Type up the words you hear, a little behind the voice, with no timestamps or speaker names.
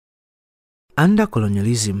Under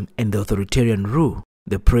colonialism and the authoritarian rule,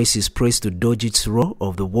 the press is pressed to dodge its role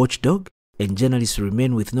of the watchdog, and journalists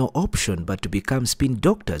remain with no option but to become spin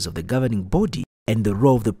doctors of the governing body, and the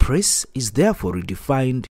role of the press is therefore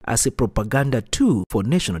redefined as a propaganda tool for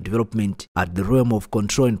national development. At the realm of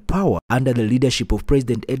control and power under the leadership of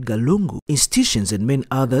President Edgar Lungu, institutions and many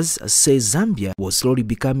others say Zambia was slowly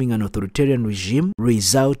becoming an authoritarian regime,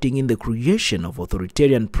 resulting in the creation of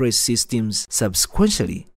authoritarian press systems.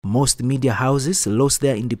 Subsequently, most media houses lost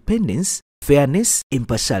their independence, fairness,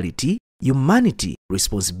 impartiality, humanity,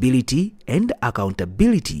 responsibility, and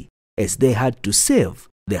accountability as they had to serve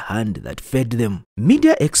the hand that fed them.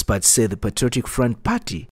 Media experts say the Patriotic Front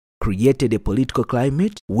Party created a political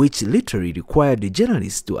climate which literally required the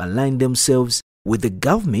journalists to align themselves with the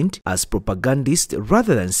government as propagandists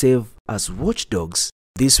rather than serve as watchdogs.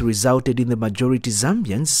 This resulted in the majority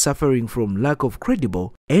Zambians suffering from lack of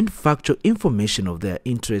credible and factual information of their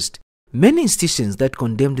interest. Many institutions that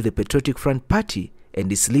condemned the Patriotic Front Party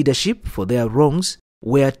and its leadership for their wrongs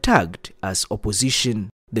were tagged as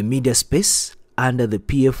opposition. The media space under the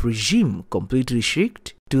PF regime completely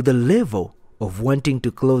shrieked to the level of wanting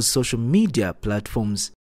to close social media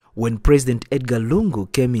platforms. When President Edgar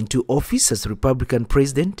Lungu came into office as Republican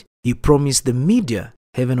president, he promised the media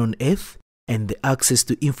heaven on earth, and the Access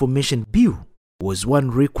to Information Bill was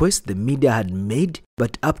one request the media had made,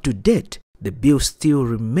 but up to date, the bill still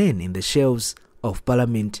remains in the shelves of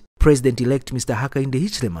Parliament. President-elect Mr. Hakainde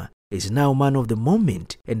Hichilema is now man of the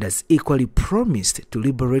moment and has equally promised to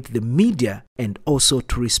liberate the media and also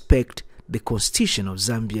to respect the Constitution of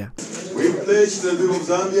Zambia. We pledge to the people of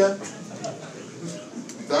Zambia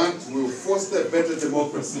that we will foster a better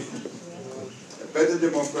democracy. A better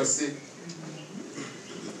democracy,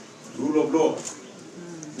 rule of law,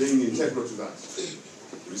 being integral to that,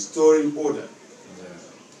 restoring order,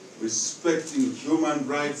 respecting human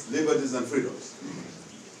rights, liberties and freedoms,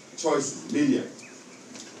 choices, media.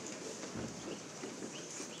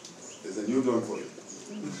 There's a new dawn for you.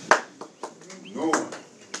 No one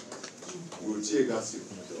will tear gas you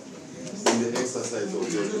in the exercise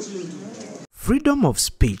of your duty. Freedom of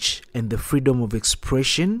speech and the freedom of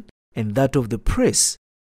expression and that of the press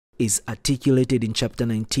is articulated in Chapter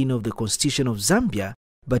 19 of the Constitution of Zambia,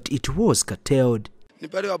 but it was curtailed. I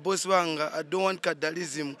don't want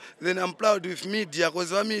capitalism. Then I'm proud with media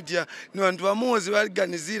because media ni wantu wamozi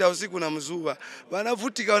waliganizira usiku na mzuwa.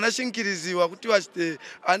 Wanavutika wanashinkiriziwa kuti wachite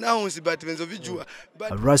announce but benzo vijua.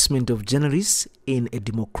 Harassment of journalists in a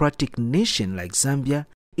democratic nation like Zambia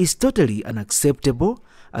is totally unacceptable,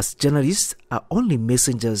 as journalists are only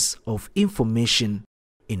messengers of information.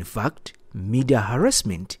 In fact, media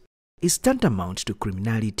harassment is tantamount to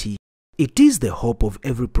criminality. It is the hope of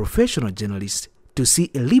every professional journalist to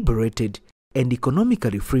see a liberated and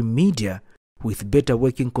economically free media with better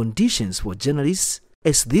working conditions for journalists,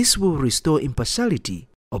 as this will restore impartiality,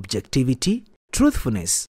 objectivity,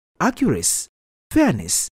 truthfulness, accuracy,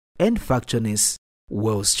 fairness, and factualness.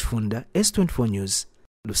 Wells Chifunda, S24 News,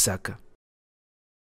 Lusaka.